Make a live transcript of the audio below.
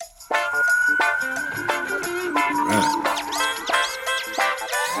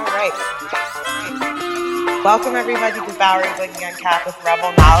Welcome everybody to Bowery Boogie Uncapped with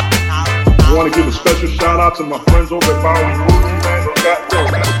Rebel Knowledge. I want to give a special shout out to my friends over at Bowery Boogie, man.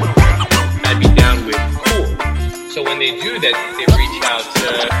 I'd be down with cool. So when they do that, they reach out to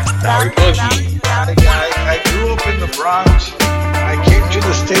Bowery Boogie. I grew up in the Bronx. I came to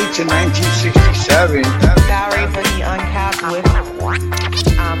the States in 1967. Bowery Boogie Uncapped with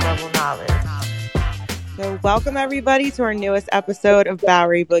Rebel Knowledge. So welcome everybody to our newest episode of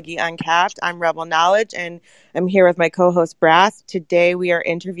Bowery Boogie Uncapped. I'm Rebel Knowledge and I'm here with my co-host Brass. Today we are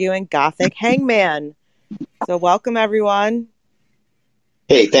interviewing Gothic Hangman. So welcome everyone.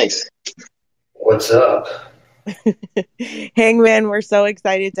 Hey, thanks. What's up? Hangman, we're so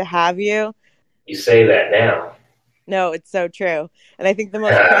excited to have you. You say that now. No, it's so true. And I think the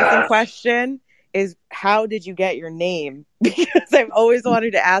most pressing question is, how did you get your name? Because I've always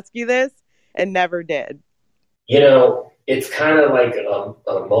wanted to ask you this and never did. You know, it's kind of like a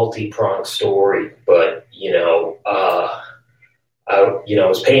multi-pronged story, but I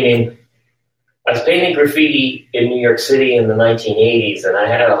was painting graffiti in New York City in the 1980s, and I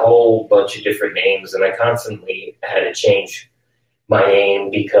had a whole bunch of different names, and I constantly had to change my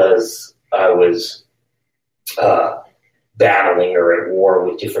name because I was battling or at war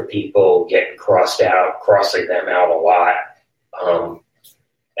with different people, getting crossing them out a lot,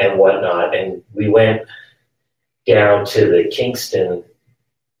 and whatnot. And we went down to the Kingston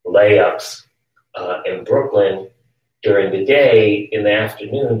layups in Brooklyn during the day, in the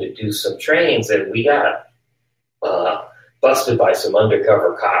afternoon, to do some trains, and we got busted by some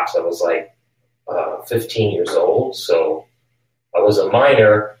undercover cops. I was like 15 years old, so I was a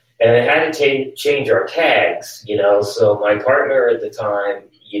minor, and I had to change our tags, so my partner at the time,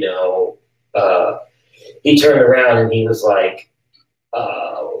 he turned around and he was like,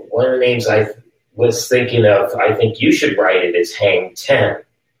 one of the names I was thinking of, I think you should write it as Hang 10.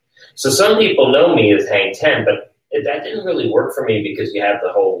 So some people know me as Hang 10, but that didn't really work for me because you have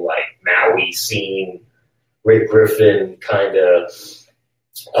the whole like Maui scene, Rick Griffin kind of,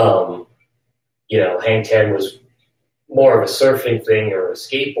 Hang 10 was more of a surfing thing or a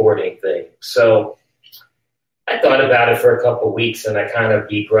skateboarding thing. So I thought about it for a couple of weeks and I kind of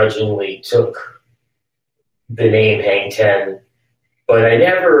begrudgingly took the name Hang 10, but it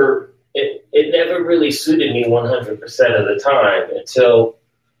never really suited me 100% of the time until,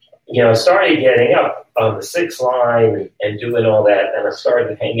 I started getting up on the 6th line and doing all that, and I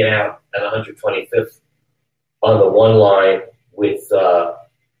started hanging out at 125th on the 1 line with the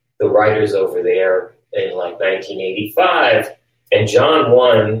writers over there in like 1985. And John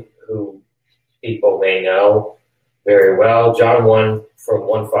 1, who people may know very well, John 1 from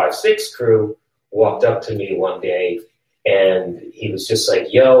 156 crew, walked up to me one day and he was just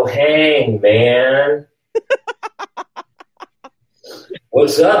like, "Yo, Hang, man.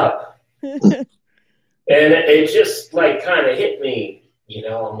 What's up?" And it just like kind of hit me,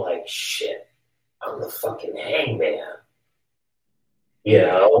 I'm like, shit, I'm the fucking Hangman,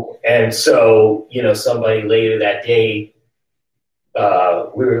 And so, somebody later that day,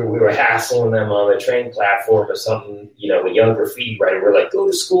 we were hassling them on the train platform or something, a young graffiti writer. We're like, go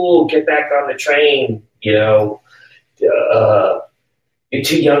to school, get back on the train, you're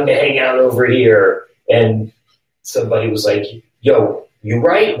too young to hang out over here. And somebody was like, "Yo, you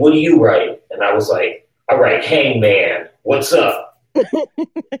write? What do you write?" And I was like, "I write Hangman. What's up?"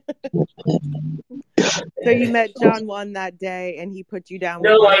 So you met John 1 that day and he put you down?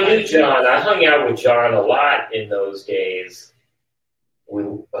 No, I knew John. I hung out with John a lot in those days. We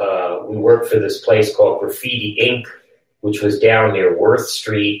worked for this place called Graffiti Inc., which was down near Worth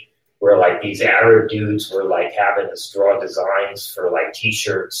Street, where like these Arab dudes were like having us draw designs for like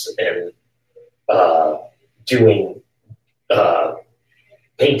T-shirts and doing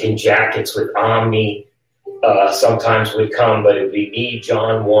painting jackets with Omni. Sometimes would come, but it would be me,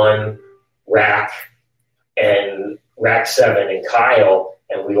 John 1, Rack, and Rack 7, and Kyle,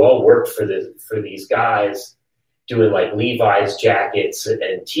 and we all worked for these guys doing like Levi's jackets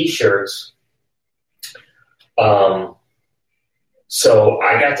and T-shirts. So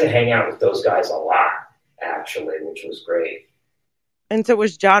I got to hang out with those guys a lot, actually, which was great. And so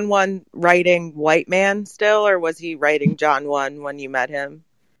was John 1 writing White Man still, or was he writing John 1 when you met him?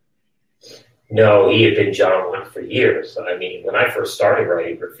 No, he had been John 1 for years. I mean, when I first started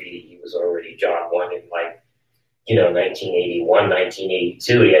writing graffiti, he was already John 1 in like, 1981,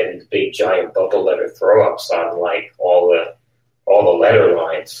 1982. He had these big giant bubble letter throw-ups on like all the letter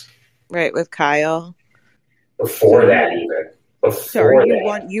lines. Right, with Kyle. Before that, even.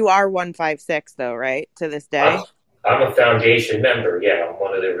 You are 156 though, right? To this day? I'm a foundation member. Yeah, I'm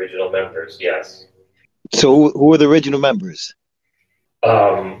one of the original members. Yes. So who were the original members?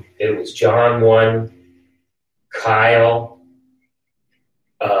 It was John 1, Kyle.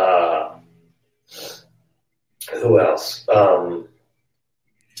 Who else?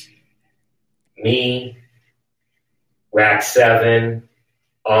 Me, Rack 7,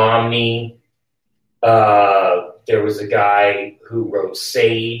 Omni. There was a guy who wrote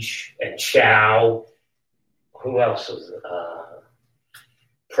Sage and Chow. Who else was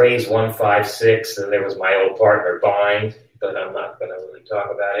Praise 156, and there was my old partner Bind, but I'm not going to really talk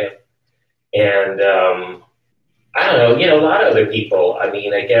about him. And I don't know, a lot of other people. I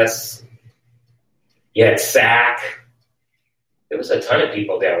mean, I guess you had Sack. There was a ton of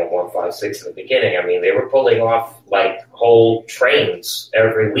people down with 156 in the beginning. I mean, they were pulling off like whole trains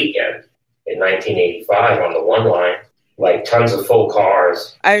every weekend in 1985 on the one line, like tons of full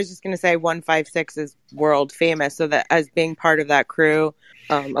cars. I was just going to say 156 is world famous, so that as being part of that crew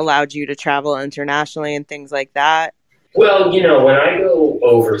allowed you to travel internationally and things like that. Well, when I go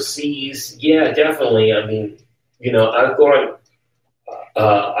overseas, yeah, definitely. I mean, I've gone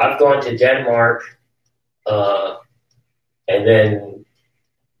to Denmark, and then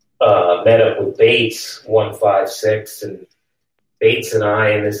met up with Bates 156, and Bates and I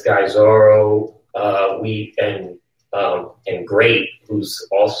and this guy Zorro, and Great, who's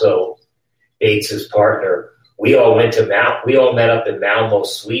also Bates's partner. We all met up in Malmo,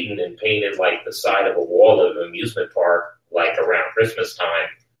 Sweden, and painted like the side of a wall of an amusement park, like around Christmas time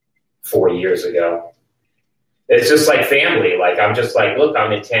 4 years ago. It's just like family. Like, I'm just like, look,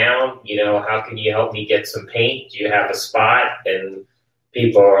 I'm in town. How can you help me get some paint? Do you have a spot? And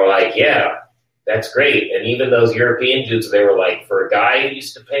people are like, yeah, that's great. And even those European dudes, they were like, for a guy who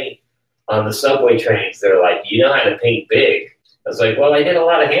used to paint on the subway trains, they're like, you know how to paint big. I was like, well, I did a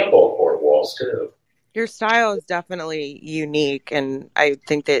lot of handball court walls too. Your style is definitely unique, and I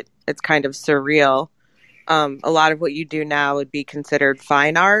think that it's kind of surreal. A lot of what you do now would be considered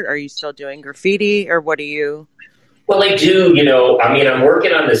fine art. Are you still doing graffiti, or what do you? Well, I do. I mean, I'm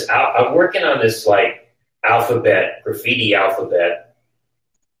working on this like graffiti alphabet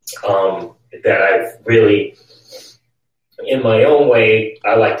that I've really, in my own way,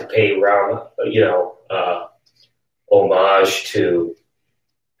 I like to pay homage to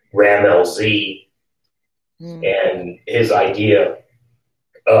Ram LZ and his idea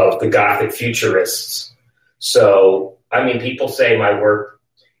of the Gothic futurists. So, I mean, people say my work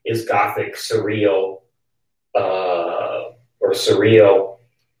is Gothic surreal or surreal.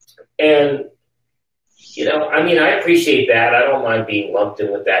 And, I mean, I appreciate that. I don't mind being lumped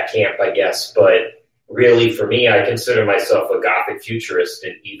in with that camp, I guess. But really, for me, I consider myself a Gothic futurist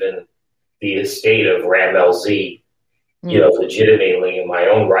in even the estate of Ram LZ, legitimately in my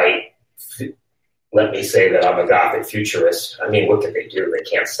own right. Let me say that I'm a Gothic futurist. I mean, what can they do? They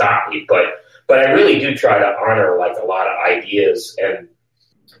can't stop me. But I really do try to honor like a lot of ideas and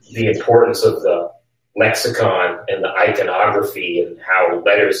the importance of the lexicon and the iconography and how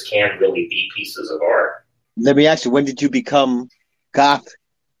letters can really be pieces of art. Let me ask you, when did you become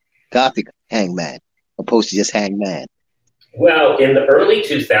Gothic Hangman, opposed to just Hangman? Well, in the early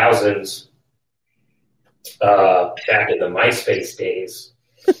 2000s, back in the MySpace days,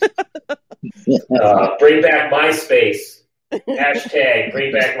 bring back MySpace, hashtag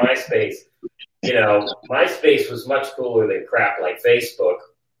bring back MySpace. MySpace was much cooler than crap like Facebook.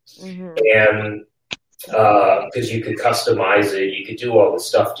 And because you could customize it, you could do all the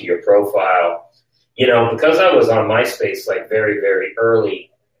stuff to your profile. Because I was on MySpace like very, very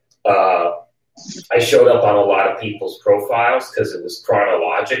early, I showed up on a lot of people's profiles because it was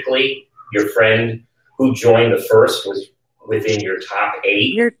chronologically. Your friend who joined the first was within your top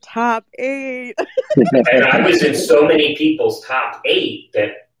 8. Your top 8. And I was in so many people's top 8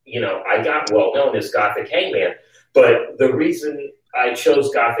 that, I got well known as Gothic Hangman. But the reason I chose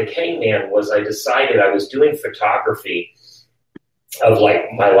Gothic Hangman was I decided I was doing photography of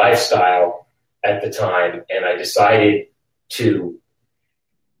like my lifestyle at the time, and I decided to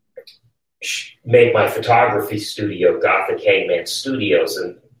make my photography studio Gothic Hangman Studios.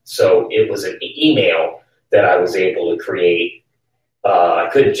 And so it was an email that I was able to create. I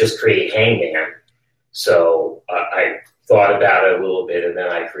couldn't just create Hangman. So I thought about it a little bit, and then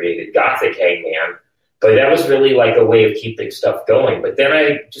I created Gothic Hangman. But that was really like a way of keeping stuff going. But then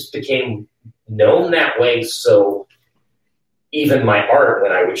I just became known that way. So even my art,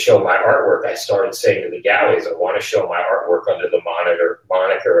 when I would show my artwork, I started saying to the galleys, I want to show my artwork under the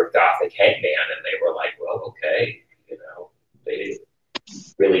moniker of Gothic Hangman. And they were like, well, okay. They didn't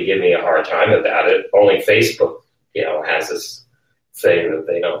really give me a hard time about it. Only Facebook, has this thing that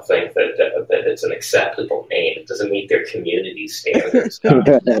they don't think that it's an acceptable name. It doesn't meet their community standards. I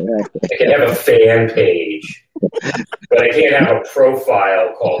can have a fan page, but I can't have a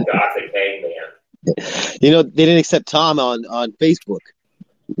profile called Gothic Hangman. You know, they didn't accept Tom on Facebook.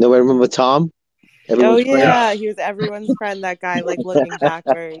 Nobody remember Tom? Oh Everyone's friend. yeah, he was everyone's friend. That guy, like looking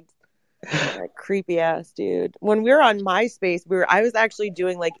backwards. That creepy ass dude. When we were on MySpace, I was actually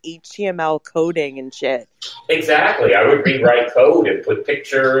doing like HTML coding and shit. Exactly. I would rewrite code and put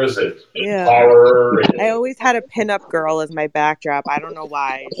pictures and Yeah. horror. I And always had a pinup girl as my backdrop. I don't know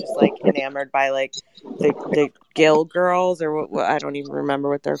why. I was just like enamored by like the Gill girls or what I don't even remember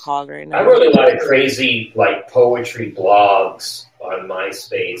what they're called right I now. wrote a lot of crazy like poetry blogs on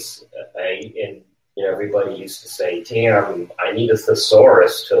MySpace, and everybody used to say, "Damn, I need a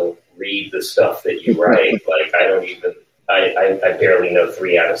thesaurus to read the stuff that you write." Like I don't even, I barely know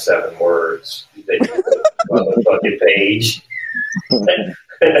 3 out of 7 words that you put on the fucking page.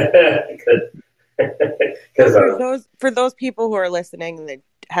 Because For those people who are listening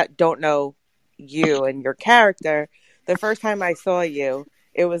that don't know you and your character, the first time I saw you,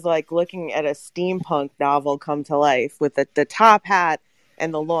 it was like looking at a steampunk novel come to life with the top hat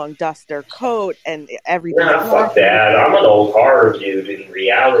and the long duster coat and everything. nah, fuck that. I'm an old horror dude. In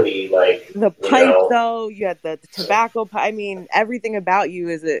reality, like The pipe, though, you had the tobacco pipe. I mean, everything about you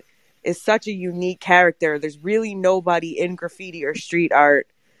is such a unique character. There's really nobody in graffiti or street art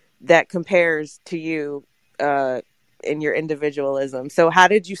that compares to you in your individualism. So how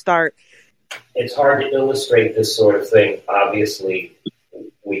did you start? It's hard to illustrate this sort of thing. Obviously,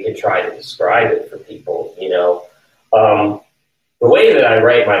 we can try to describe it for people, the way that I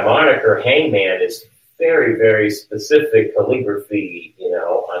write my moniker, Hangman, is very, very specific calligraphy,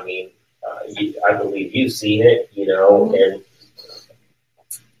 I mean, I believe you've seen it, and,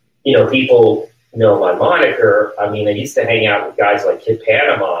 people know my moniker. I mean, I used to hang out with guys like Kid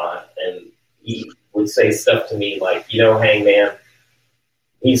Panama, and he would say stuff to me like, Hangman,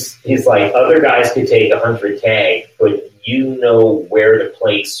 he's like, other guys could take 100 tags, but you know where to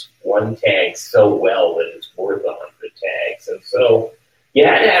place one tag so well that it's worth 100 tags. And so you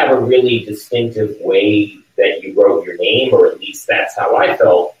had to have a really distinctive way that you wrote your name, or at least that's how I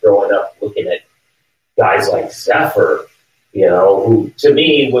felt growing up looking at guys like Zephyr, who to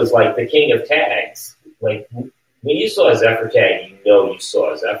me was like the king of tags. Like when you saw a Zephyr tag, you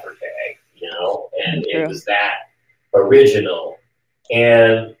saw a Zephyr tag, and it was that original.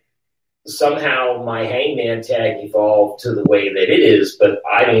 And somehow my Hangman tag evolved to the way that it is, but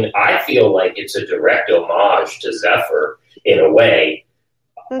I mean, I feel like it's a direct homage to Zephyr in a way.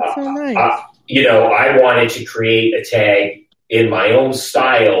 That's so nice. I wanted to create a tag in my own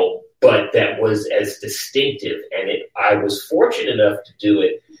style, but that was as distinctive. And I was fortunate enough to do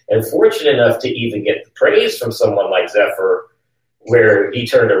it, and fortunate enough to even get the praise from someone like Zephyr, where he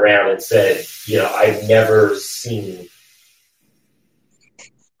turned around and said, I've never seen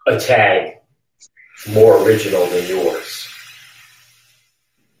a tag more original than yours.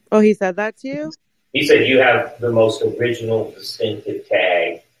 Oh, he said that to you? He said, you have the most original, distinctive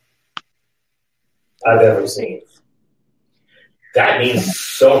tag I've ever seen. That means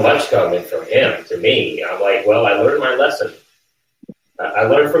so much coming from him to me. I'm like, well, I learned my lesson. I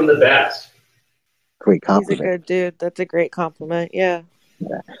learned from the best. Great compliment. He's a good dude. That's a great compliment. Yeah.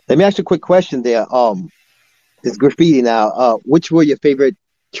 Let me ask you a quick question there. This graffiti now. Which were your favorite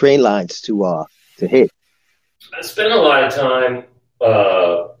train lines to hit? I spent a lot of time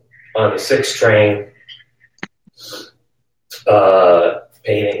on the 6 train,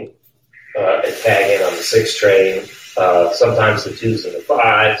 painting and tagging on the 6 train. Sometimes the 2s and the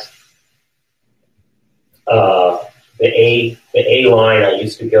 5s. The A line, I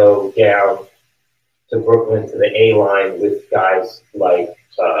used to go down to Brooklyn to the A line with guys like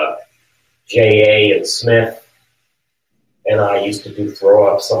J.A. and Smith, and I used to do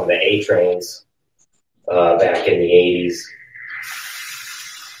throw-ups on the A trains back in the 80s.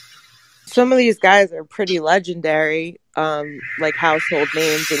 Some of these guys are pretty legendary, like household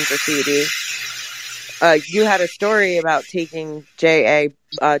names in graffiti. You had a story about taking J.A.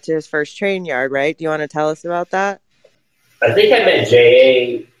 To his first train yard, right? Do you want to tell us about that? I think I met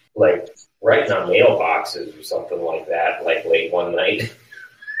J.A. like writing on mailboxes or something like that, like late one night.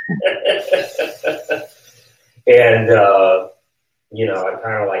 And, I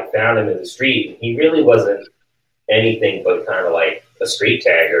kind of like found him in the street. He really wasn't anything but kind of like a street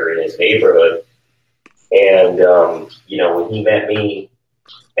tagger in his neighborhood. And, when he met me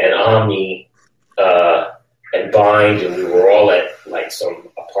and Omni and Bind, and we were all at like some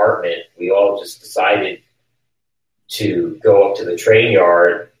apartment, we all just decided to go up to the train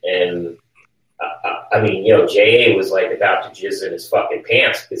yard. And J.A. was like about to jizz in his fucking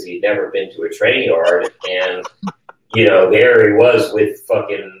pants because he'd never been to a train yard. And, there he was with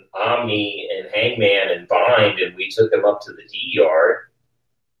fucking Omni and Hangman and Bind, and we took him up to the D yard.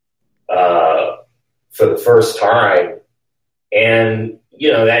 for the first time. And,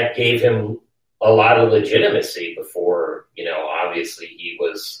 that gave him a lot of legitimacy before, obviously he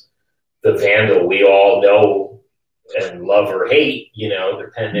was the vandal we all know and love or hate,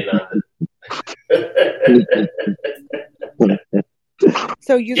 depending on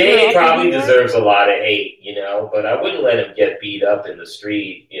So you Jay probably deserves a lot of hate, but I wouldn't let him get beat up in the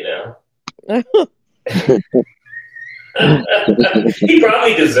street, He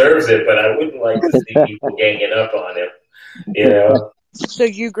probably deserves it, but I wouldn't like to see people ganging up on him, So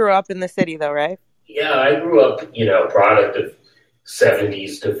you grew up in the city, though, right? Yeah, I grew up, product of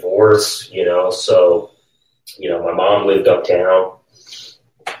 70s divorce, so, my mom lived uptown,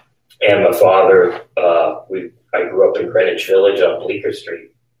 and my father, I grew up in Greenwich Village on Bleecker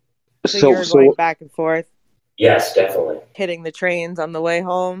Street. So you were going back and forth? Yes, definitely. Hitting the trains on the way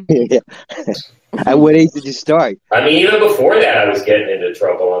home? Yeah. At what age did you start? I mean, even before that, I was getting into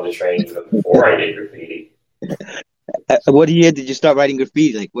trouble on the trains even before I did graffiti. What year did you start writing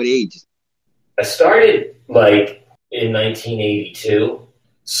graffiti? Like, what age? I started, in 1982.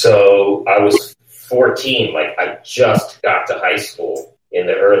 So I was 14. I just got to high school in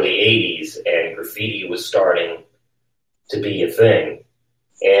the early 80s, and graffiti was starting to be a thing.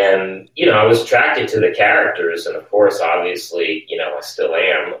 And, I was attracted to the characters, and of course, obviously, I still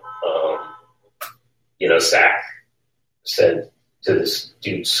am. Sack said to this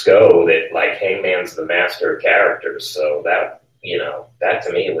dude Sco that, Hangman's the master of characters. So that, that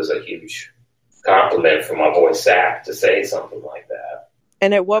to me was a huge compliment from my boy Sack to say something like that.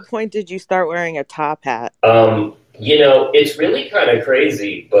 And at what point did you start wearing a top hat? It's really kind of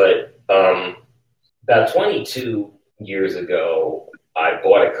crazy, but about 22 years ago, I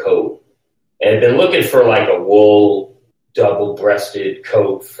bought a coat and I'd been looking for a wool double-breasted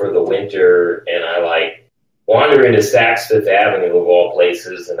coat for the winter, and I wander into Saks Fifth Avenue of all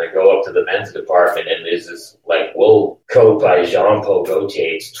places, and I go up to the men's department, and there's this wool coat by Jean Paul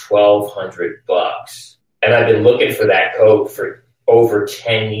Gaultier. It's $1,200, and I've been looking for that coat for over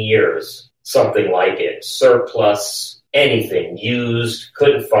 10 years, something like it, surplus, anything, used,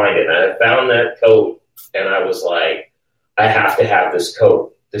 couldn't find it. And I found that coat, and I was like, I have to have this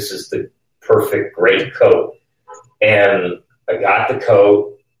coat. This is the perfect, great coat. And I got the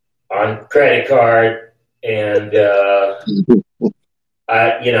coat on credit card, and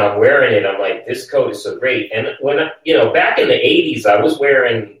I'm wearing it. I'm like, this coat is so great. And when back in the 80s, I was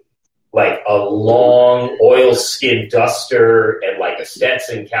wearing a long oilskin duster and a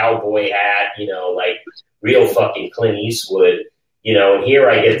Stetson cowboy hat, real fucking Clint Eastwood, and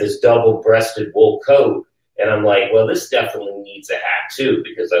here I get this double-breasted wool coat, and I'm like, well, this definitely needs a hat too,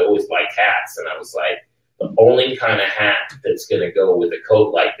 because I always liked hats, and I was like, the only kind of hat that's going to go with a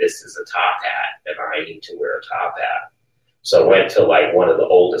coat like this is a top hat, and I need to wear a top hat. So I went to one of the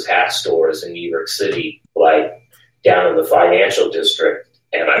oldest hat stores in New York City, down in the financial district,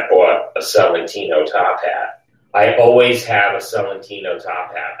 and I bought a Celentino top hat. I always have a Celentino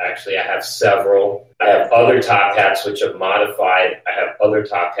top hat. Actually, I have several. I have other top hats which I've modified. I have other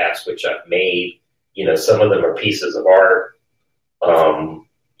top hats which I've made. Some of them are pieces of art.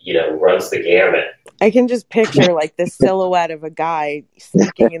 Runs the gamut. I can just picture the silhouette of a guy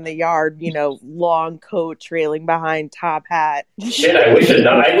sneaking in the yard, long coat trailing behind, top hat. Shit, I wish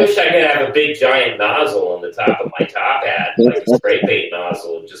I could have a big giant nozzle on the top of my top hat, a spray paint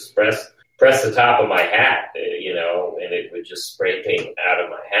nozzle, and just press the top of my hat, and it would just spray paint out of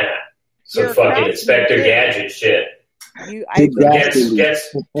my hat. Some fucking Inspector Gadget shit.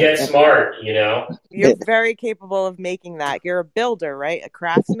 Get smart, You're very capable of making that. You're a builder, right? A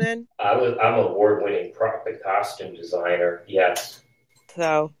craftsman? I'm an award-winning costume designer, yes.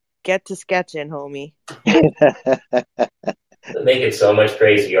 So, get to sketching, homie. I'm making so much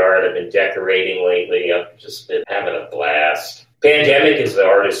crazy art. I've been decorating lately. I've just been having a blast. Pandemic is the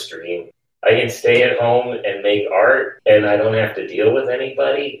artist dream. I can stay at home and make art, and I don't have to deal with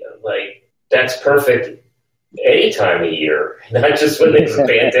anybody. That's perfect any time of year, not just when there's a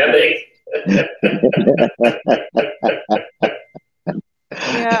pandemic.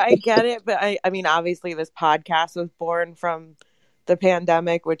 Yeah, I get it, but I mean, obviously this podcast was born from the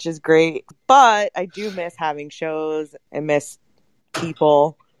pandemic, which is great, but I do miss having shows. I miss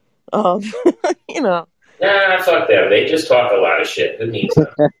people. Nah, fuck them. They just talk a lot of shit. Who needs them?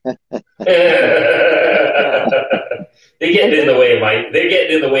 They're getting in the way of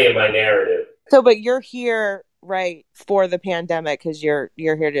my narrative. So, but you're here, right, for the pandemic because you're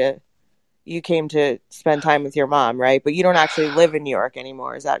here you came to spend time with your mom, right? But you don't actually live in New York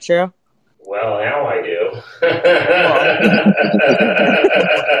anymore. Is that true? Well, now I do.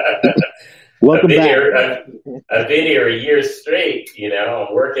 Welcome back. I've been here a year straight.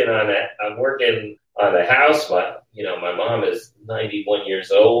 I'm working on the house. My mom is 91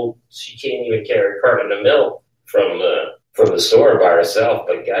 years old. She can't even carry a carton of milk from the store by herself.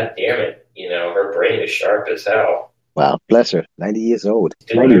 But God damn it, her brain is sharp as hell. Wow, bless her. 90 years old.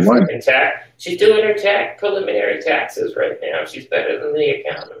 She's doing her preliminary taxes right now. She's better than the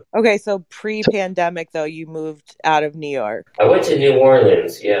accountant. Okay, so pre-pandemic, though, you moved out of New York. I went to New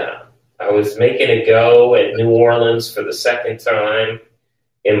Orleans, yeah. I was making a go at New Orleans for the second time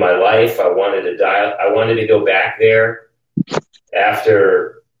in my life. I wanted to go back there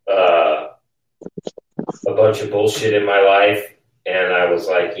after a bunch of bullshit in my life. And I was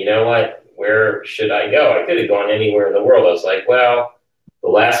like, you know what? Where should I go? I could have gone anywhere in the world. I was like, well, the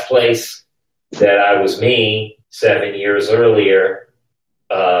last place that I was me 7 years earlier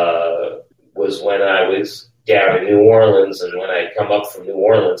was when I was down in New Orleans. And when I come up from New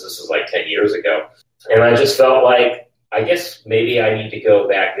Orleans, this was like 10 years ago. And I just felt like, I guess maybe I need to go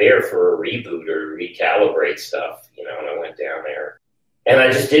back there for a reboot or recalibrate stuff, and I went down there. And I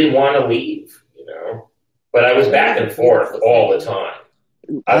just didn't want to leave, But I was back and forth all the time.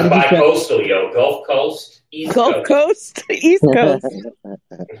 I was bi-coastal, Gulf Coast, East Coast, East Coast.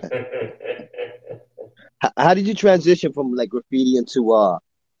 How did you transition from like graffiti into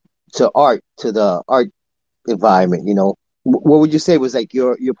to art, to the art environment? What would you say was like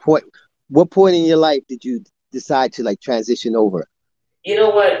your point? What point in your life did you decide to like transition over? You know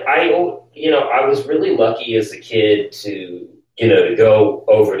what? I was really lucky as a kid to go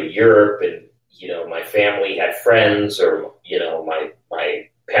over to Europe, and my family had friends, or my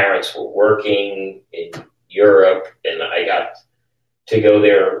parents were working in Europe, and I got to go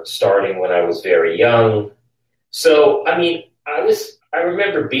there starting when I was very young. So, I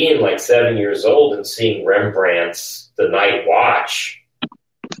remember being like 7 years old and seeing Rembrandt's The Night Watch,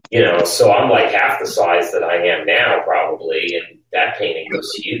 so I'm like half the size that I am now probably, and that painting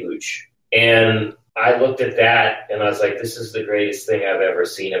was huge. And I looked at that and I was like, this is the greatest thing I've ever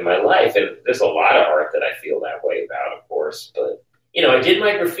seen in my life. And there's a lot of art that I feel that way about, of course. But, I did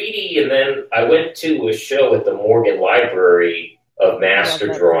my graffiti, and then I went to a show at the Morgan Library of master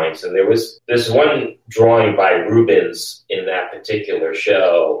drawings. And there was this one drawing by Rubens in that particular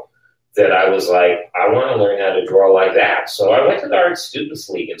show that I was like, I want to learn how to draw like that. So I went to the Art Students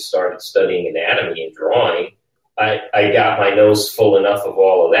League and started studying anatomy and drawing. I got my nose full enough of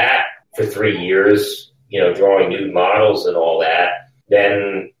all of that for 3 years, drawing nude models and all that.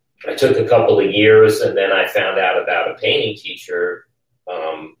 Then I took a couple of years, and then I found out about a painting teacher,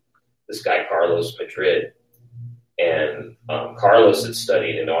 this guy Carlos Madrid. And Carlos had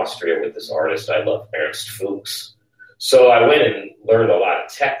studied in Austria with this artist I love, Ernst Fuchs. So I went and learned a lot of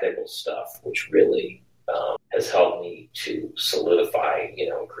technical stuff, which really has helped me to solidify,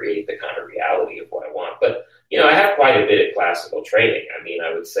 create the kind of reality of what I want. But, I have quite a bit of classical training.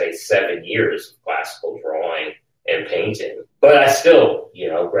 I would say 7 years of classical drawing and painting. But I still,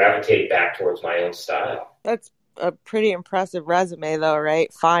 gravitate back towards my own style. That's a pretty impressive resume, though,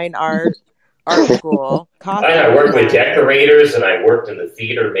 right? Fine art school. I worked with decorators, and I worked in the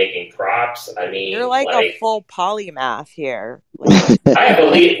theater making props. You're like a full polymath here. I have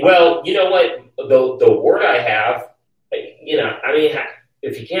well, you know what? The word I have,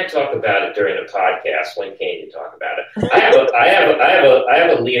 if you can't talk about it during a podcast, when can you talk about it? I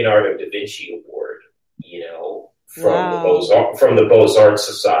have a Leonardo da Vinci Award, from the Beaux-Arts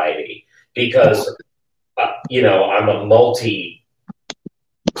Society, because I'm a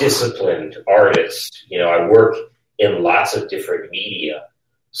multi-disciplined artist. I work in lots of different media.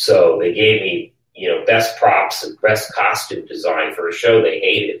 So they gave me, best props and best costume design for a show they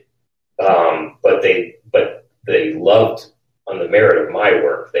hated. But they loved, on the merit of my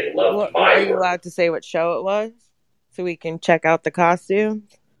work, they loved my work. Are you allowed to say what show it was, so we can check out the costume?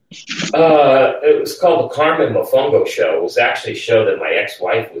 It was called the Carmen Mofongo Show. It was actually a show that my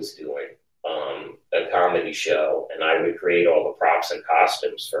ex-wife was doing, a comedy show, and I would create all the props and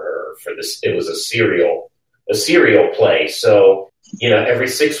costumes for her. For this, it was a serial play. So, every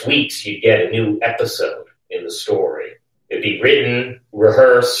 6 weeks you'd get a new episode in the story. It'd be written,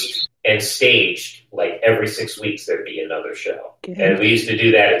 rehearsed, and staged. Like every 6 weeks there'd be another show. And we used to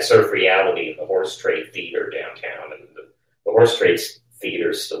do that at Surf Reality in the Horse Trade Theater downtown. And the Horse Trade Theater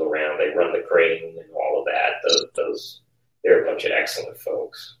is still around. They run the crane and all of that. They're a bunch of excellent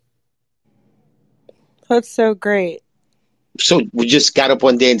folks. That's so great. So we just got up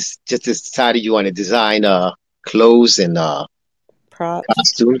one day and just decided you want to design clothes and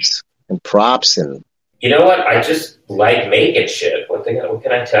costumes and props. And you know what? I just like making shit. What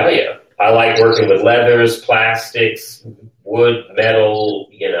can I tell you? I like working with leathers, plastics, wood, metal,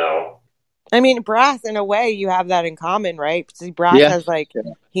 I mean, Brass, in a way, you have that in common, right? See, Brass has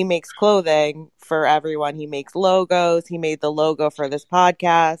he makes clothing for everyone. He makes logos. He made the logo for this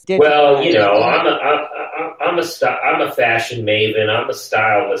podcast. Well, I'm a fashion maven. I'm a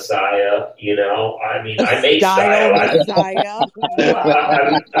style messiah. I mean, I make style. Messiah.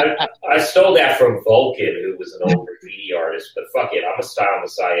 I stole that from Vulcan, who was an old graffiti artist. But fuck it, I'm a style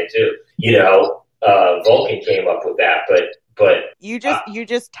messiah too. Vulcan came up with that, but you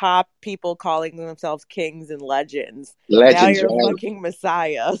just top people calling themselves kings and legends. Now you're fucking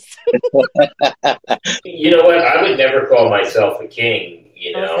messiahs. You know what? I would never call myself a king.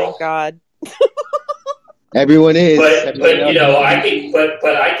 Oh, thank God. Everyone is. But I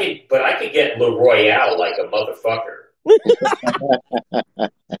could get Le Royale like a motherfucker.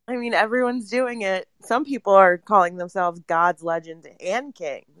 I mean, everyone's doing it. Some people are calling themselves gods, legends, and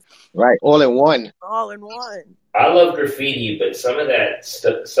kings. Right, all in one. All in one. I love graffiti, but some of that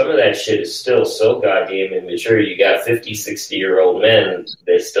shit is still so goddamn immature. You got 50, 60-year-old men,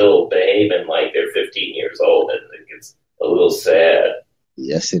 they still behaving like they're 15 years old, and it's a little sad.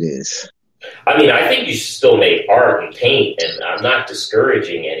 Yes, it is. I mean, I think you should still make art and paint, and I'm not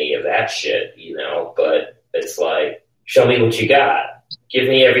discouraging any of that shit, but it's like, show me what you got. Give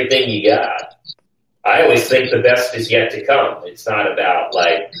me everything you got. I always think the best is yet to come. It's not about,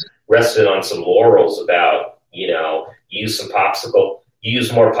 like, resting on some laurels about, use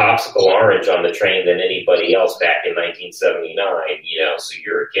more popsicle orange on the train than anybody else back in 1979, so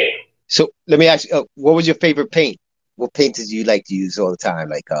you're a king. So let me ask you, what was your favorite paint? What paint did you like to use all the time?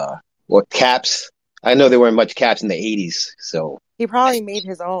 Like, what caps? I know there weren't much caps in the 80s, so. He probably made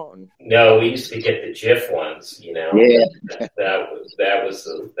his own. No, we used to get the Jif ones, Yeah. That was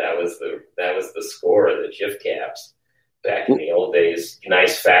the score of the Jif caps back in the old days.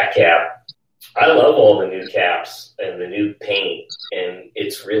 Nice fat cap. I love all the new caps and the new paint, and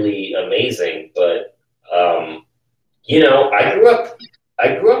it's really amazing. But I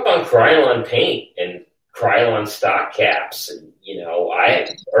grew up on Krylon paint and Krylon stock caps, and I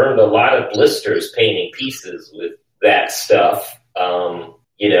earned a lot of blisters painting pieces with that stuff.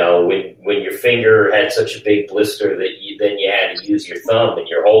 When your finger had such a big blister that you had to use your thumb, and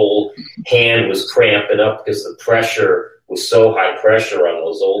your whole hand was cramping up because the pressure was so high pressure on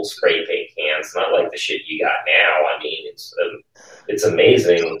those old spray paint cans, not like the shit you got now. I mean, it's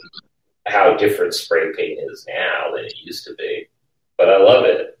amazing how different spray paint is now than it used to be. But I love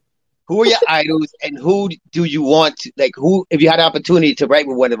it. Who are your idols, and who do you want to, like, who, if you had the opportunity to write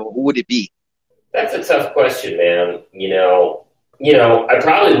with one of them, who would it be? That's a tough question, man. I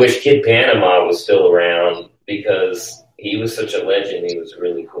probably wish Kid Panama was still around because he was such a legend. He was a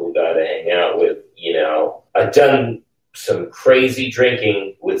really cool guy to hang out with. I've done some crazy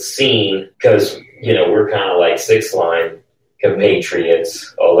drinking with Scene because, we're kind of like Six Line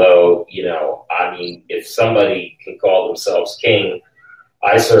compatriots. Although, I mean, if somebody can call themselves king,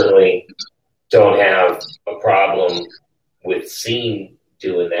 I certainly don't have a problem with Scene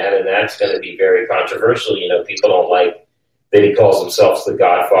doing that, and that's going to be very controversial. People don't like that he calls himself the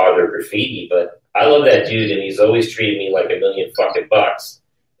Godfather of graffiti, but I love that dude, and he's always treated me like $1 million fucking bucks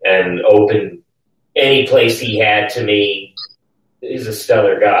and opened any place he had to me. He's a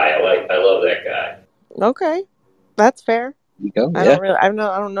stellar guy. I love that guy. Okay, that's fair. You go. I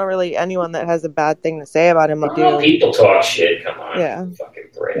don't know really anyone that has a bad thing to say about him. People talk shit. Come on, yeah. Fucking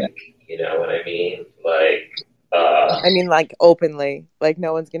break. Yeah. You know what I mean? Like openly. Like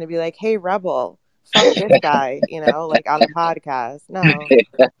no one's gonna be like, "Hey, Rebel, fuck this guy," like on a podcast. No.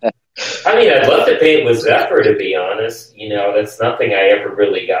 I mean, I'd love to paint with Zephyr, to be honest. That's nothing I ever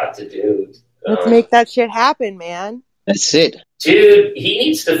really got to do. Let's make that shit happen, man. That's it. Dude, he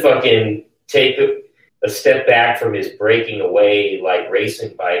needs to fucking take a step back from his breaking away, like,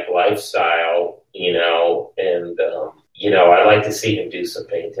 racing bike lifestyle, and, I'd like to see him do some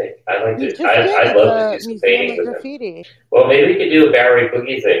painting. I'd love to do some painting with graffiti. Him. Well, maybe we could do a Bowery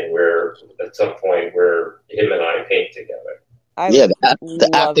Boogie thing where, at some point, where him and I paint together. The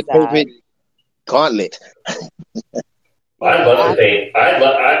after COVID gauntlet. I'd love to paint. I'd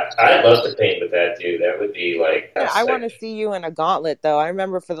love to paint with that dude. That would be like. I want to see you in a gauntlet, though. I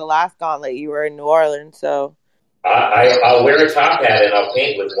remember for the last gauntlet you were in New Orleans, so. I'll wear a top hat and I'll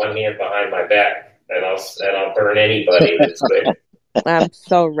paint with one hand behind my back, and I'll burn anybody that's there. I'm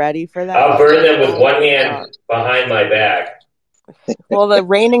so ready for that. I'll burn them with one hand behind my back. Well, the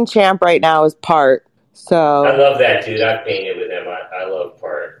reigning champ right now is Part. So I love that dude. I've painted with him. I love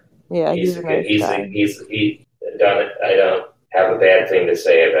Part. Yeah, he's a nice guy. He done it. I don't have a bad thing to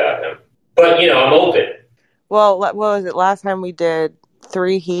say about him. But I'm open. Well, what was it? Last time we did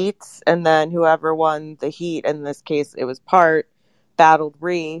 3 heats, and then whoever won the heat, in this case it was Part, battled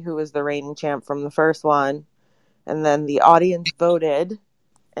Rhee, who was the reigning champ from the first one. And then the audience voted,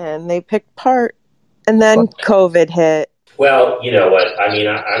 and they picked Part. And then COVID hit. Well, you know what? I mean,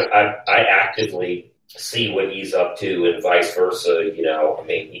 I actively see what he's up to and vice versa. You know, I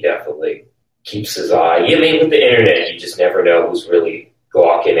mean, he definitely keeps his eye. I mean, with the internet, you just never know who's really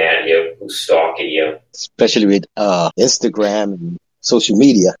gawking at you, who's stalking you. Especially with Instagram and social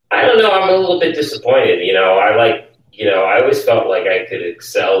media. I don't know. I'm a little bit disappointed. You know, I always felt like I could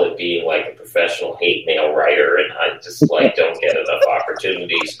excel at being like a professional hate mail writer, and I just like don't get enough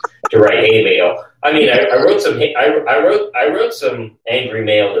opportunities to write hate mail. I mean, I wrote some angry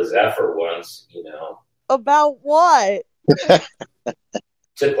mail to Zephyr once. You know, About what?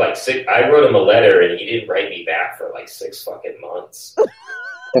 took like six. I wrote him a letter, and he didn't write me back for like 6 fucking months.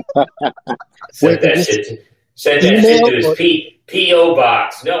 Sent that shit to his P.O.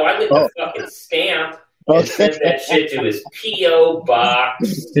 box. No, I lit the fucking stamp. And sent that shit to his P.O.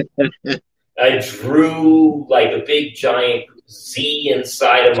 box. I drew like a big giant Z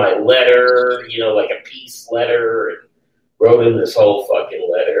inside of my letter, you know, like a peace letter, and wrote him this whole fucking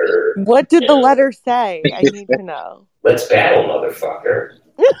letter. What did the letter say? I need to know. Let's battle, motherfucker.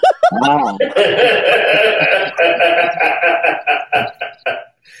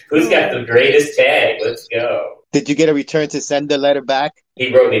 Who's got the greatest tag? Let's go. Did you get a return to send the letter back?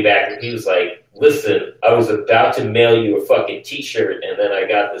 He wrote me back, and he was like, listen, I was about to mail you a fucking t-shirt, and then I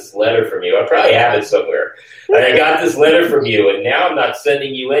got this letter from you. I probably have it somewhere. And I got this letter from you, and now I'm not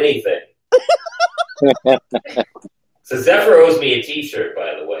sending you anything. So Zephyr owes me a t-shirt,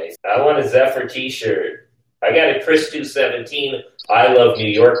 by the way. I want a Zephyr t-shirt. I got a Chris 217 I Love New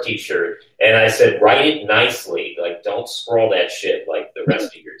York t-shirt, and I said, write it nicely. Like, don't scroll that shit like the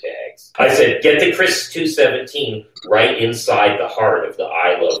rest of your tags. I said, get the Chris 217 right inside the heart of the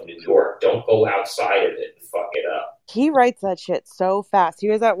I Love New York. Don't go outside of it and fuck it up. He writes that shit so fast. He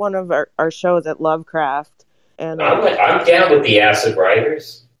was at one of our shows at Lovecraft. And I'm down with the acid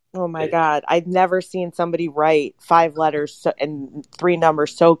writers. Oh my God. I'd never seen somebody write 5 letters and 3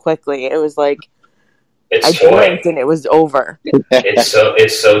 numbers so quickly. It was like, I blinked and it was over. It's so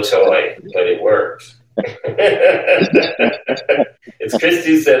toy, but it works. It's Chris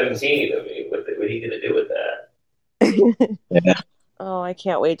 217. I mean, what are you going to do with that? Yeah. Oh, I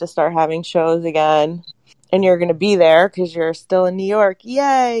can't wait to start having shows again. And you're going to be there because you're still in New York.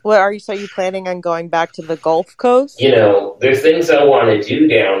 Yay! What are you? So, are you planning on going back to the Gulf Coast? You know, there's things I want to do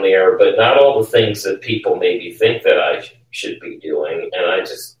down there, but not all the things that people maybe think that I should be doing. And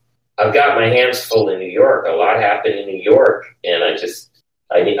I've got my hands full in New York. A lot happened in New York, and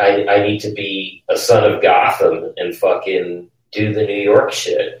I need to be a son of Gotham and fucking do the New York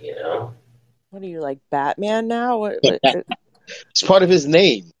shit. You know? What are you, like Batman now? What? It's part of his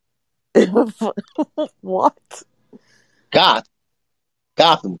name. What? Gotham.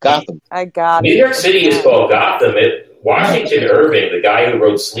 I got it. New York City is called Gotham. Washington Irving, the guy who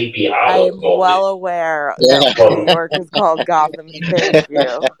wrote Sleepy Hollow. I'm well aware that New York is called Gotham. Thank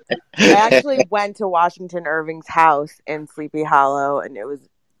you. I actually went to Washington Irving's house in Sleepy Hollow, and it was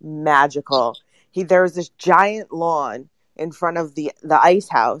magical. There was this giant lawn in front of the ice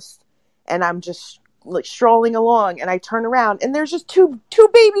house, and I'm just like strolling along, and I turn around, and there's just two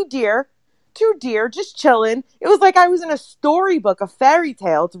baby deer, just chilling. It was like I was in a storybook, a fairy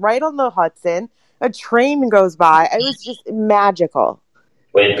tale. It's right on the Hudson. A train goes by. It was just magical.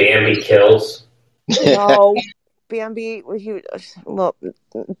 When Bambi kills. No, Bambi.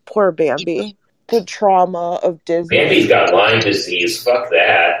 Poor Bambi. The trauma of Disney. Bambi's got Lyme disease. Fuck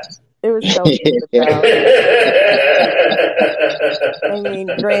that. It was so cute, though. I mean,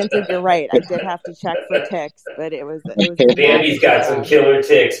 granted, you're right. I did have to check for ticks, but it was Bambi's got some killer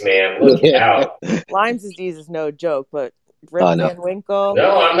ticks, man. Look out. Lyme disease is no joke, but Rip Van Winkle.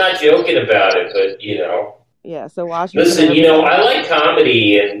 No, I'm not joking about it, but you know. Yeah, so Washington. Listen, you know, I like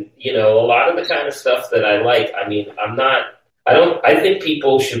comedy, and you know, a lot of the kind of stuff that I like. I mean, I think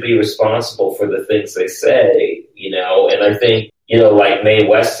people should be responsible for the things they say, you know, and I think, you know, like Mae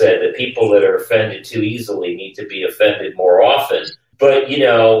West said, the people that are offended too easily need to be offended more often. But, you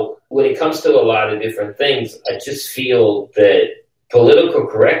know, when it comes to a lot of different things, I just feel that political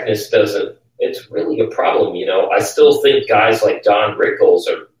correctness it's really a problem, you know. I still think guys like Don Rickles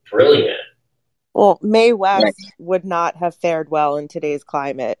are brilliant. Well, Mae West would not have fared well in today's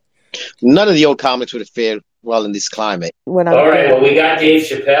climate. None of the old comics would have fared well in this climate. All right, well, we got Dave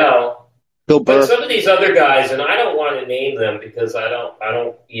Chappelle. Bill Burr. But some of these other guys, and I don't want to name them because I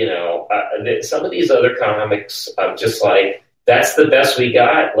don't, you know, some of these other comics, I'm just like, that's the best we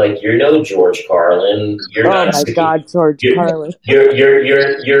got. Like, you're no George Carlin. You're not. Oh my God, George Carlin.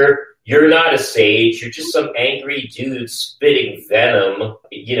 You're you're not a sage. You're just some angry dude spitting venom.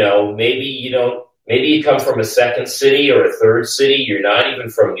 Maybe you come from a second city or a third city. You're not even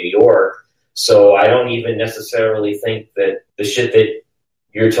from New York. So I don't even necessarily think that the shit that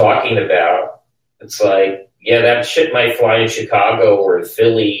you're talking about, it's like, yeah, that shit might fly in Chicago or in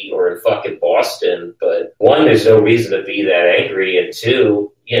Philly or in fucking Boston. But one, there's no reason to be that angry. And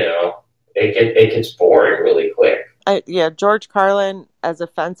two, it gets boring really quick. George Carlin, as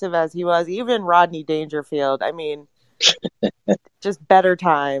offensive as he was, even Rodney Dangerfield, I mean, just better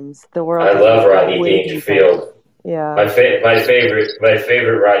times. The world. I love Rodney Dangerfield. Yeah. My favorite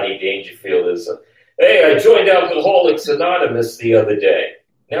Rodney Dangerfield is, hey, I joined Alcoholics Anonymous the other day.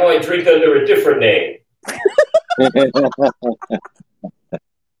 Now I drink under a different name.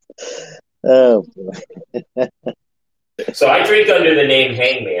 Oh boy. So I drink under the name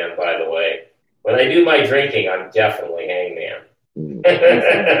Hangman, by the way. When I do my drinking, I'm definitely Hangman.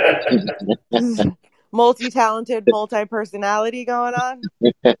 Multi-talented, multi-personality going on.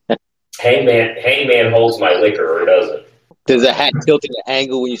 Hangman holds my liquor, or doesn't. Does the hat tilt in the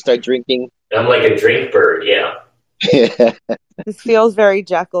angle when you start drinking? I'm like a drink bird, yeah. This feels very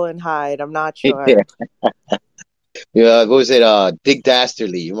Jekyll and Hyde. I'm not sure. Yeah. What was it? Dick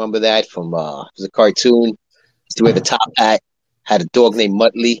Dastardly. You remember that from it was a cartoon? Used to wear the top hat. Had a dog named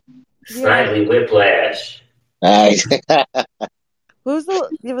Muttley. Snidely Whiplash. Nice. Was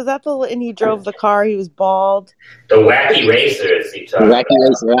that and he drove the car? He was bald. The Wacky Racers. Wacky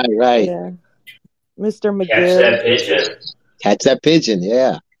Racer, right. Yeah. Mr. McGill. Catch that pigeon. Catch that pigeon.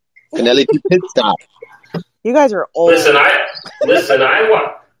 Yeah. Penelope Pit Stop. You guys are old.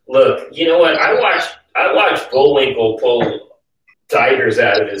 Look, you know what? I watched Bullwinkle pull tigers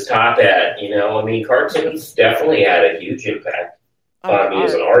out of his top hat. I mean, cartoons definitely had a huge impact on me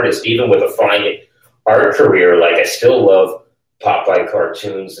as an artist, even with a fine art career. Like, I still love Popeye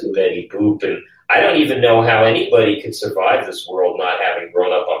cartoons and Betty Boop, and I don't even know how anybody could survive this world not having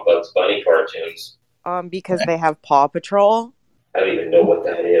grown up on Bugs Bunny cartoons. Because they have Paw Patrol. I don't even know what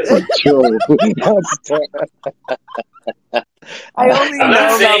that is. I only know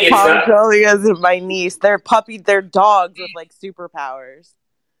about Paw Patrol because of my niece. They're dogs with like superpowers.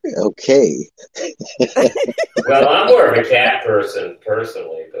 Okay. Well, I'm more of a cat person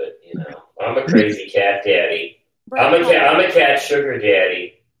personally, but I'm a crazy cat daddy. I'm a cat sugar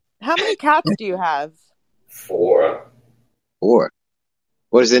daddy. How many cats do you have? 4. What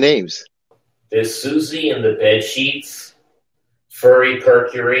is their names? There's Susie in the bed sheets, Furry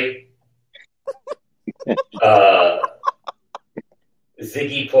Percury,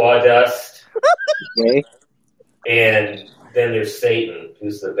 Ziggy Pawdust, Okay. And then there's Satan,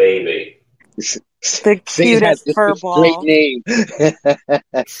 who's the baby. The cutest furball. Great name.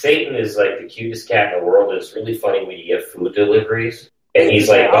 Satan is like the cutest cat in the world. It's really funny when you get food deliveries. And he's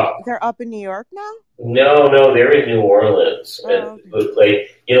like, they're up in New York now? No, they're in New Orleans. Oh, okay.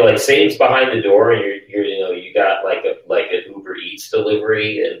 Like Satan's behind the door, and you got like an Uber Eats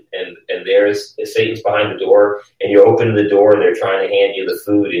delivery, and there's Satan's behind the door, and you open the door, and they're trying to hand you the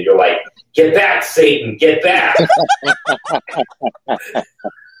food, and you're like, "Get back, Satan! Get back!"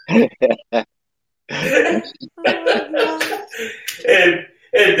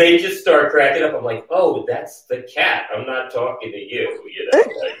 And they just start cracking up. I'm like, oh, that's the cat. I'm not talking to you,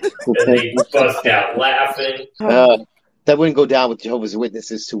 and they bust out laughing. That wouldn't go down with Jehovah's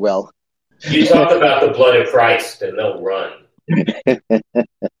Witnesses too well. You talk about the blood of Christ, and they'll run.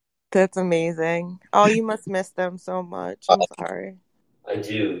 That's amazing. Oh, you must miss them so much. I'm sorry. I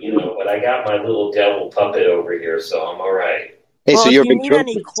do, but I got my little devil puppet over here, so I'm all right. Hey, well, so if you're you need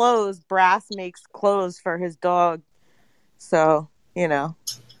any clothes, Brass makes clothes for his dog. So,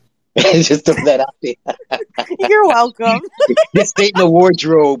 Just throw that out there. You're welcome. Just stay in the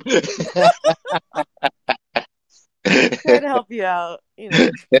wardrobe. Try to help you out.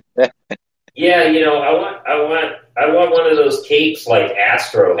 Yeah, I want one of those capes like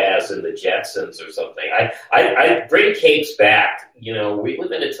Astro has in the Jetsons or something. I bring capes back. We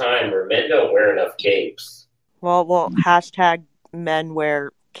live in a time where men don't wear enough capes. Well, hashtag men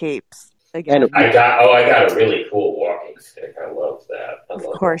wear capes. Again. I got a really cool walking stick. I love that. Of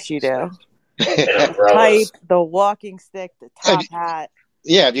course you do. And Pipe, the walking stick, the top hat.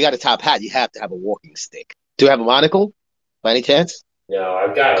 Yeah, if you got a top hat, you have to have a walking stick. Do you have a monocle, by any chance? No,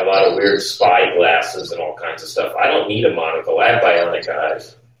 I've got a lot of weird spy glasses and all kinds of stuff. I don't need a monocle. I have bionic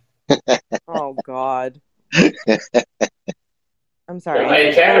eyes. Oh, God. I'm sorry. I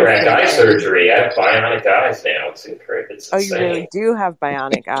had cataract eye surgery. I have bionic eyes now. It's incredible. It's insane. You really do have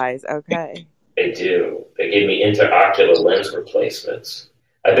bionic eyes. Okay. They do. They gave me intraocular lens replacements.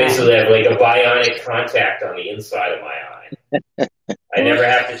 I basically have like a bionic contact on the inside of my eye. I never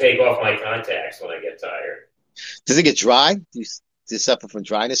have to take off my contacts when I get tired. Does it get dry? Do you suffer from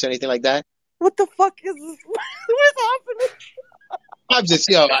dryness or anything like that? What the fuck is this? What's happening? I'm just,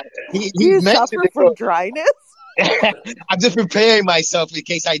 he Do you mentioned suffer it. from dryness? I'm just preparing myself in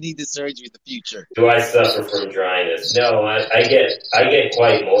case I need the surgery in the future. Do I suffer from dryness? No, I get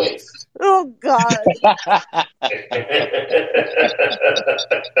quite moist. Oh God.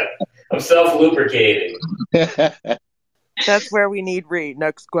 I'm self-lubricating. That's where we need Reed.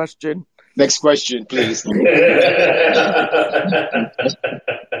 Next question. Next question, please.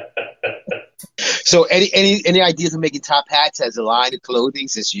 So, any ideas of making top hats as a line of clothing?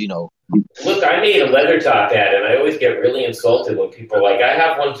 Since Look, I made a leather top hat, and I always get really insulted when people are like, "I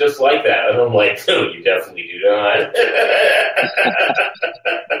have one just like that," and I'm like, "No, you definitely do not."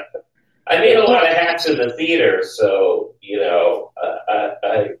 I made a lot of hats in the theater, so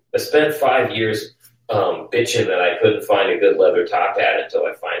I spent 5 years bitching that I couldn't find a good leather top hat until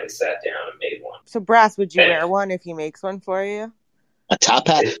I finally sat down and made one. So, Brass, would you wear one if he makes one for you? A top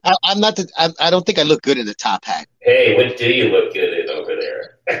hat? I don't think I look good in a top hat. Hey, what do you look good in over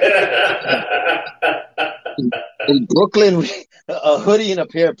there? In Brooklyn, a hoodie and a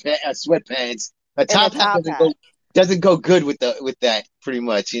pair of sweatpants. A top hat doesn't go good with that. Pretty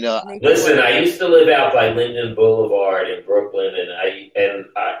much, Listen, I used to live out by Linden Boulevard in Brooklyn, and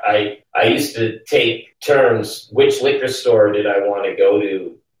I used to take turns. Which liquor store did I want to go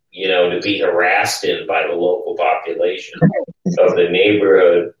to? To be harassed in by the local population of the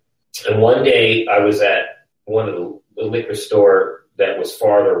neighborhood. And one day I was at one of the liquor store that was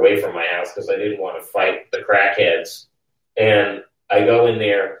farther away from my house because I didn't want to fight the crackheads. And I go in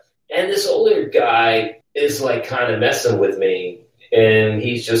there, and this older guy is like kind of messing with me. And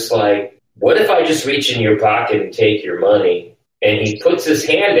he's just like, "What if I just reach in your pocket and take your money?" And he puts his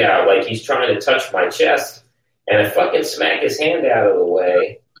hand out like he's trying to touch my chest. And I fucking smack his hand out of the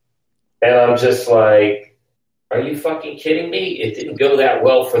way. And I'm just like, "Are you fucking kidding me? It didn't go that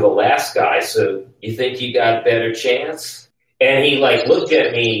well for the last guy, so you think you got a better chance?" And he like looked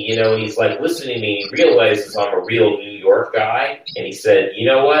at me, he's like listening to me. He realizes I'm a real New York guy. And he said, "You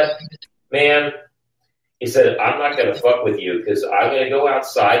know what, man?" He said, "I'm not going to fuck with you because I'm going to go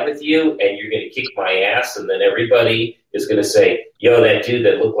outside with you and you're going to kick my ass. And then everybody is going to say, 'Yo, that dude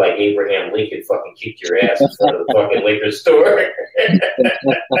that looked like Abraham Lincoln fucking kicked your ass in front of the fucking liquor store.'"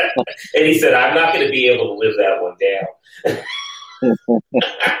 And he said, "I'm not going to be able to live that one down."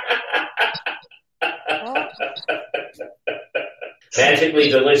 Magically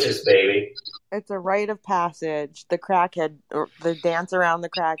delicious, baby. It's a rite of passage. The crackhead, or the dance around the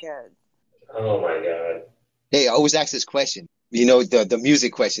crackhead. Oh my God. Hey, I always ask this question. The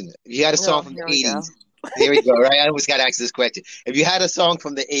music question. If you had a song from the 80s, there we go, right? I always got to ask this question. If you had a song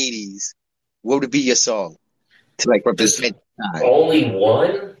from the 80s, what would be your song to represent time? Only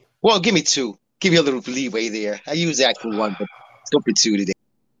one? Well, give me two. Give you a little leeway there. I use that for one, but let's go for two today.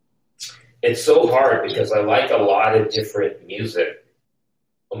 It's so hard because I like a lot of different music.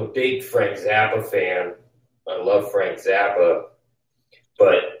 I'm a big Frank Zappa fan. I love Frank Zappa.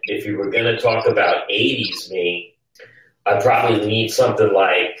 But if you were going to talk about 80s me, I'd probably need something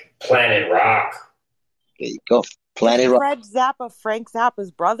like Planet Rock. There you go. Planet Rock. Fred Zappa, Frank Zappa's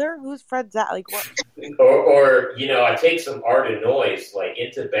brother? Who's Fred Zappa? Like what? Or I take some Art of Noise, like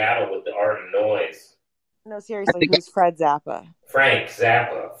Into Battle with the Art of Noise. No, seriously, who's Fred Zappa? Frank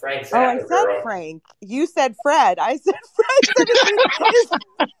Zappa. Frank Zappa, Oh, I said girl. Frank. You said Fred. I said Frank.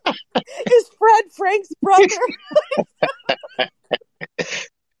 Is Fred Frank's brother?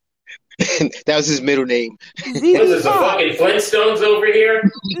 That was his middle name. What is this, the fucking Flintstones over here?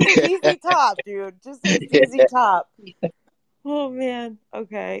 Just ZZ Top, dude. Just ZZ Top. Oh, man.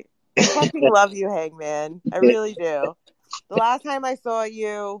 Okay. I fucking love you, Hangman. I really do. The last time I saw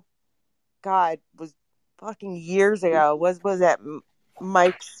you, God, was fucking years ago. Was at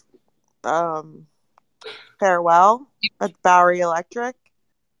Mike's farewell at Bowery Electric.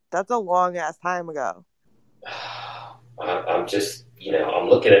 That's a long-ass time ago. I'm just, I'm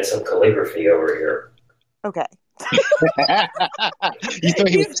looking at some calligraphy over here. Okay. You thought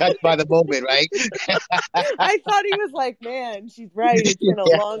he was touched by the moment, right? I thought he was like, "Man, she's right. It's been a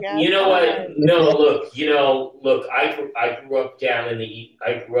long ass." You know time. what? No, look. I grew up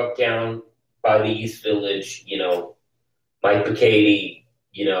down by the East Village. Mike Bacady,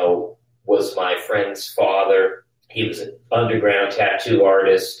 was my friend's father. He was an underground tattoo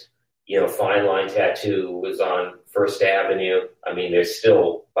artist. Fine Line Tattoo was on First Avenue. I mean, they're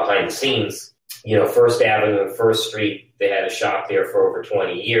still behind the scenes. First Avenue and First Street, they had a shop there for over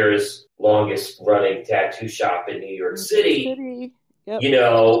 20 years. Longest running tattoo shop in New York City. Yep.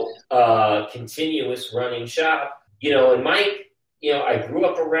 Continuous running shop. And Mike I grew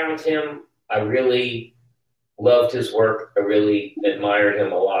up around him. I really loved his work. I really admired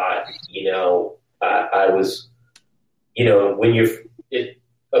him a lot. I was, when you're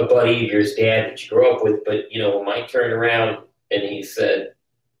a buddy of yours dad that you grew up with, but, when Mike turned around and he said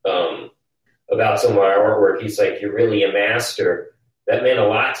about some of my artwork, he's like, "You're really a master." That meant a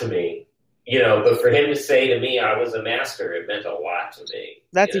lot to me. But for him to say to me I was a master, it meant a lot to me.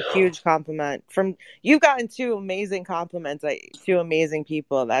 That's a huge compliment. You've gotten two amazing compliments, two amazing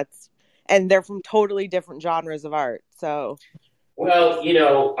people. And they're from totally different genres of art. So, well,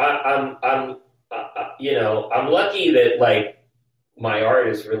 I'm lucky that like my art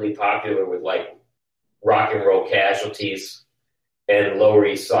is really popular with like rock and roll casualties and Lower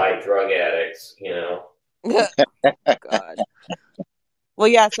East Side drug addicts. God. Well,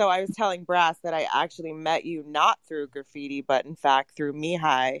 yeah, so I was telling Brass that I actually met you not through graffiti, but in fact through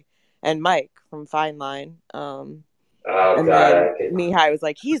Mihai and Mike from Fine Line. And God. then Mihai was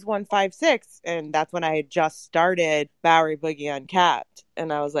like, "He's 156," and that's when I had just started Bowery Boogie Uncapped.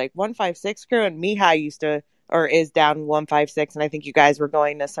 And I was like, 156 crew? And Mihai is down 156, and I think you guys were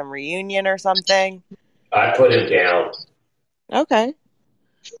going to some reunion or something. I put him down. Okay.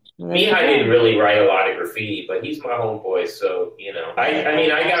 Mihai didn't really write a lot of graffiti, but he's my homeboy, so, I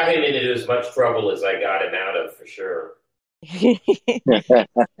got him into as much trouble as I got him out of, for sure.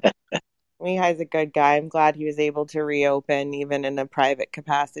 Mihai's a good guy. I'm glad he was able to reopen, even in a private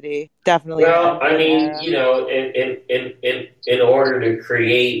capacity. Definitely. Well, in order to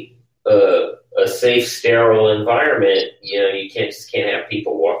create a safe, sterile environment, you can't have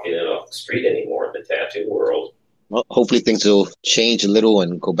people walking in off the street anymore in the tattoo world. Well, hopefully things will change a little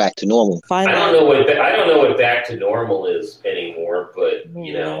and go back to normal. I don't know what back to normal is anymore, but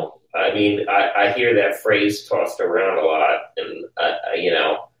I hear that phrase tossed around a lot, and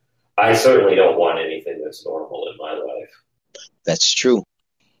I certainly don't want anything that's normal in my life. That's true.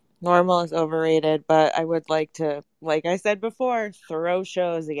 Normal is overrated, but I would like to, like I said before, throw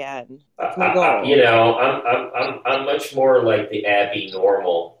shows again. That's my goal. I'm much more like the Abby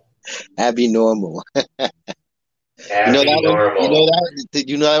Normal. Abby Normal. Abby Normal. You know that? Did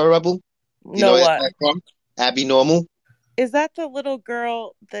you know that, Rebel? What? Abby Normal. Is that the little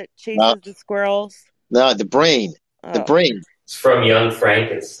girl that chases the squirrels? No, the brain. Oh. The brain. It's from Young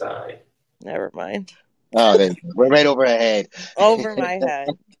Frankenstein. Never mind. Oh, then we're right over her head. Over my head.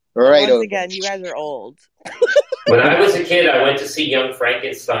 Right. Once again, you guys are old. When I was a kid, I went to see Young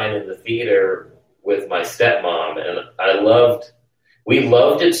Frankenstein in the theater with my stepmom, and we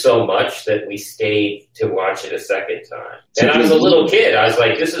loved it so much that we stayed to watch it a second time. And I was a little kid. I was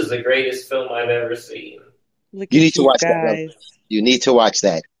like, "This is the greatest film I've ever seen." You need to watch that. You need to watch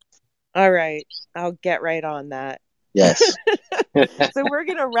that. All right. I'll get right on that. Yes. So we're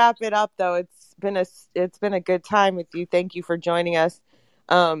going to wrap it up, though. It's been a good time with you. Thank you for joining us.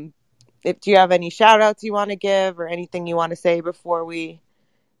 Do you have any shout outs you want to give or anything you want to say before we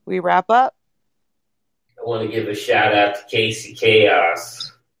wrap up? I want to give a shout out to Casey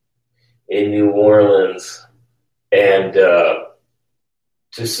Chaos in New Orleans and to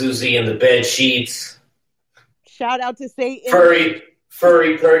Susie in the Bed Sheets. Shout out to Satan.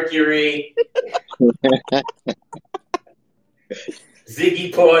 Furry Percury.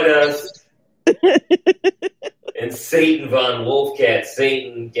 Ziggy Portas. And Satan Von Wolfcat.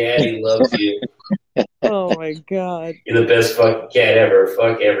 Satan, Gaddy loves you. Oh my God. You're the best fucking cat ever.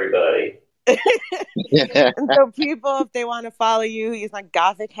 Fuck everybody. And so people, if they want to follow you, he's on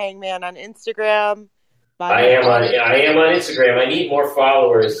Gothic Hangman on Instagram. I am on Instagram. I need more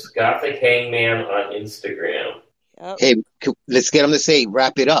followers. Gothic Hangman on Instagram. Yep. Hey, let's get them to say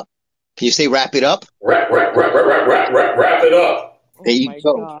wrap it up. Can you say wrap it up? Wrap it up. There you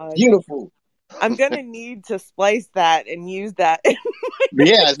go. God. Beautiful. I'm gonna need to splice that and use that.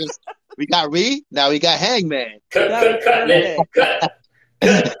 Yeah, we got now we got Hangman. Cutting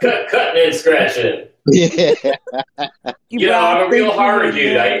and scratching. Yeah. I'm a real horror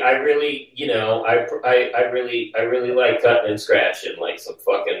dude. I really like cutting and scratching like some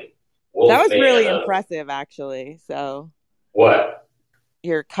fucking wolf. That was really impressive, actually. So what?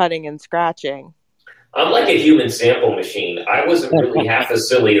 You're cutting and scratching. I'm like a human sample machine. I wasn't really half as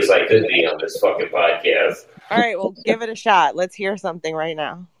silly as I could be on this fucking podcast. All right, well, give it a shot. Let's hear something right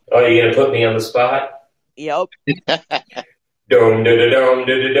now. Oh, you're gonna put me on the spot? Yep. Dome da da dome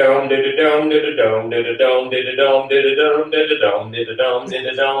da da dome da da dome da da dome da da dome da da dome da da dome da da dome da da dome da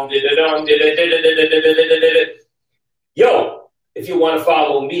da dome da da dome da da. Yo, if you want to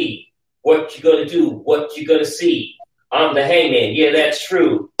follow me, what you gonna do? What you gonna see? I'm the Hangman. Yeah, that's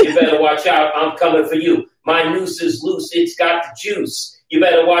true. You better watch out. I'm coming for you. My noose is loose. It's got the juice. You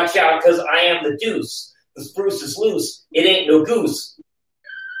better watch out because I am the deuce. The spruce is loose. It ain't no goose.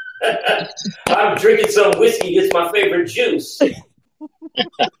 I'm drinking some whiskey. It's my favorite juice.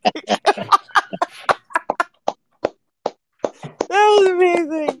 That was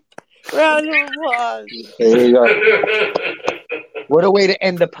amazing. Round of applause. There you go. What a way to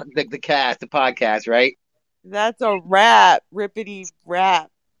end the podcast, right? That's a rap. Rippity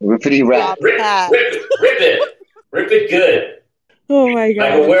rap. Rippity rap. Rip it. Rip it good. Oh my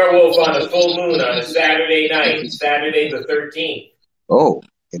God. Like a werewolf on a full moon on a Saturday night, Saturday the 13th. Oh,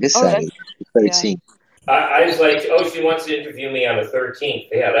 it is Saturday. The 13th. Yeah. I was like, she wants to interview me on the 13th.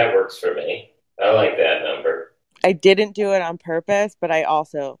 Yeah, that works for me. I like that number. I didn't do it on purpose, but I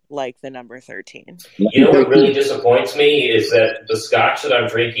also like the number 13. You know what really disappoints me is that the scotch that I'm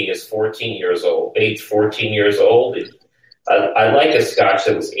drinking is 14 years old, age 14 years old. I like a scotch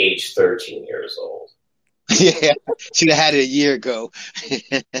that was age 13 years old. Yeah, should have had it a year ago.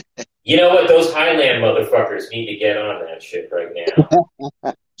 You know what? Those Highland motherfuckers need to get on that shit right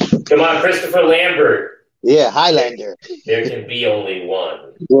now. Come on, Christopher Lambert. Yeah, Highlander. There can be only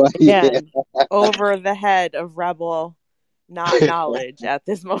one. Again, over the head of Rebel, not knowledge at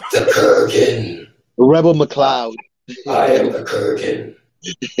this moment. The Kurgan. Rebel McLeod. I am the Kurgan.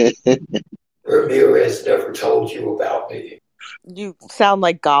 Ramirez never told you about me. You sound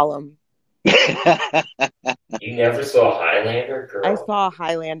like Gollum. You never saw Highlander, girl? I saw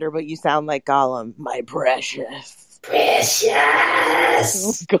Highlander, but you sound like Gollum. My precious. Precious.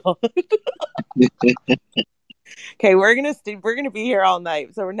 Oh God. Okay, we're gonna be here all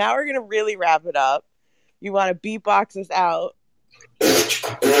night. So now we're gonna really wrap it up. You want to beatbox us out?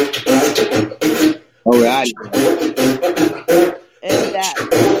 All right. And that.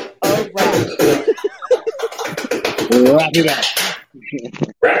 All right. Wrap it up.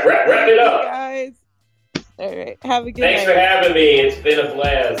 Wrap it up, guys. All right. Have a good Thanks night. for having me. It's been a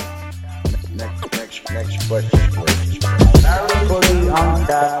blast. Next question. Barry Boogie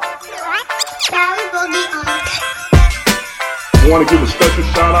Uncapped. I want to give a special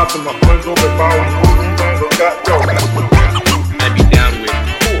shout out to my friends over at Bowery Movie, man. I'd be down with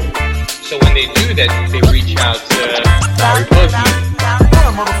cool. So when they do that, they reach out to Barry Boogie.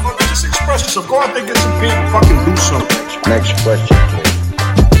 Yeah, motherfucker, just express yourself. Go out there, get some paint, and fucking do something. Next question, please.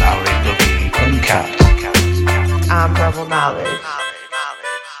 Barry Boogie Uncapped. I'm Rebel Knowledge.